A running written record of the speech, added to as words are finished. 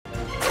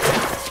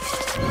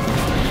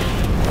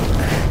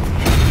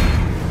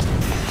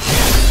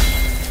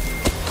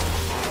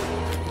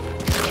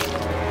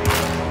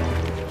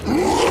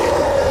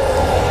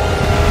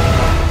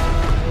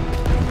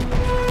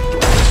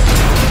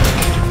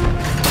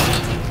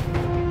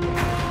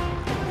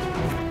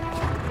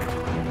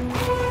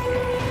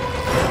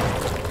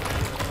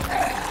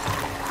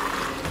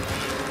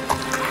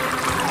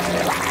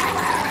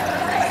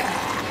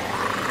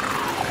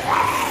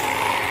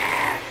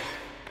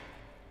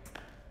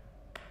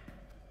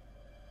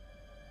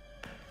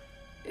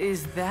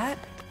Is that...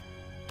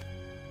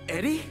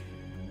 Eddie?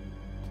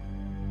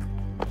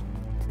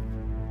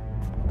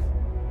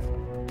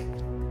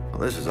 Well,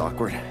 this is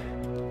awkward.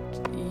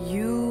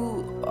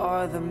 You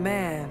are the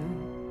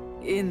man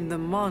in the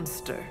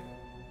monster.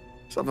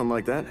 Something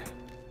like that.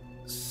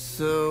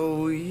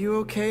 So, you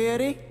okay,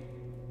 Eddie?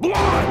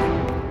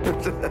 Blood!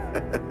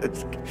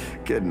 It's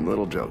kidding,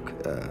 little joke.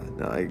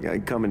 No, I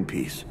come in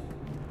peace.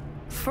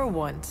 For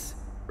once.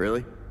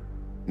 Really?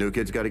 New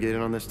kids gotta get in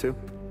on this too?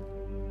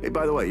 Hey,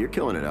 by the way, you're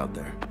killing it out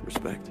there.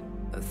 Respect.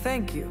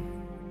 Thank you.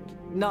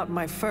 Not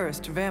my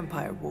first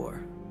vampire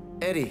war.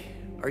 Eddie,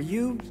 are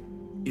you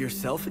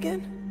yourself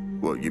again?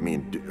 Well, you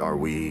mean, are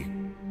we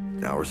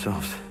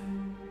ourselves?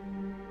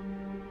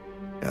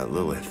 Yeah,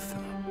 Lilith.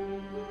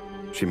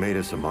 She made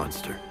us a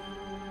monster.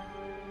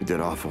 We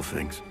did awful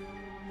things.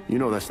 You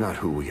know that's not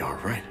who we are,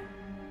 right?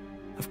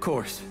 Of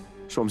course.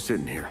 So I'm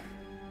sitting here,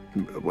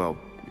 well,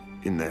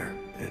 in there,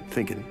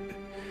 thinking.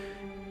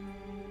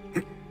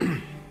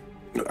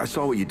 I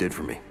saw what you did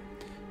for me.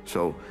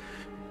 So,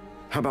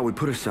 how about we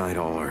put aside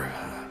all our,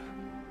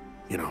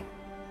 you know,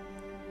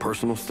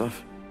 personal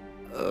stuff?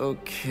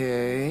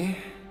 Okay...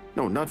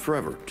 No, not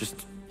forever.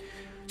 Just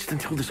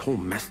until this whole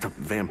messed up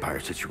vampire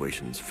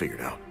situation's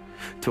figured out.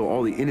 Till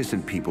all the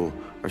innocent people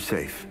are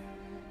safe.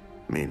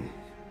 I mean,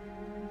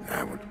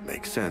 that would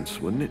make sense,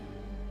 wouldn't it?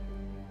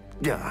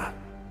 Yeah.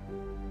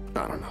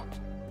 I don't know.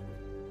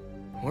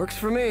 Works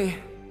for me.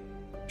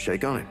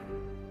 Shake on it.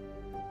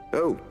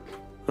 Oh.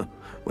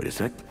 Wait a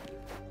sec.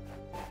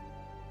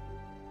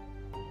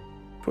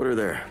 Put her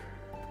there,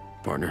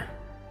 partner.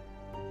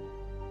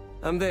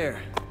 I'm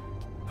there,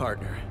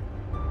 partner.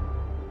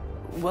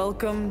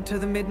 Welcome to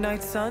the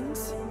Midnight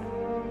Suns?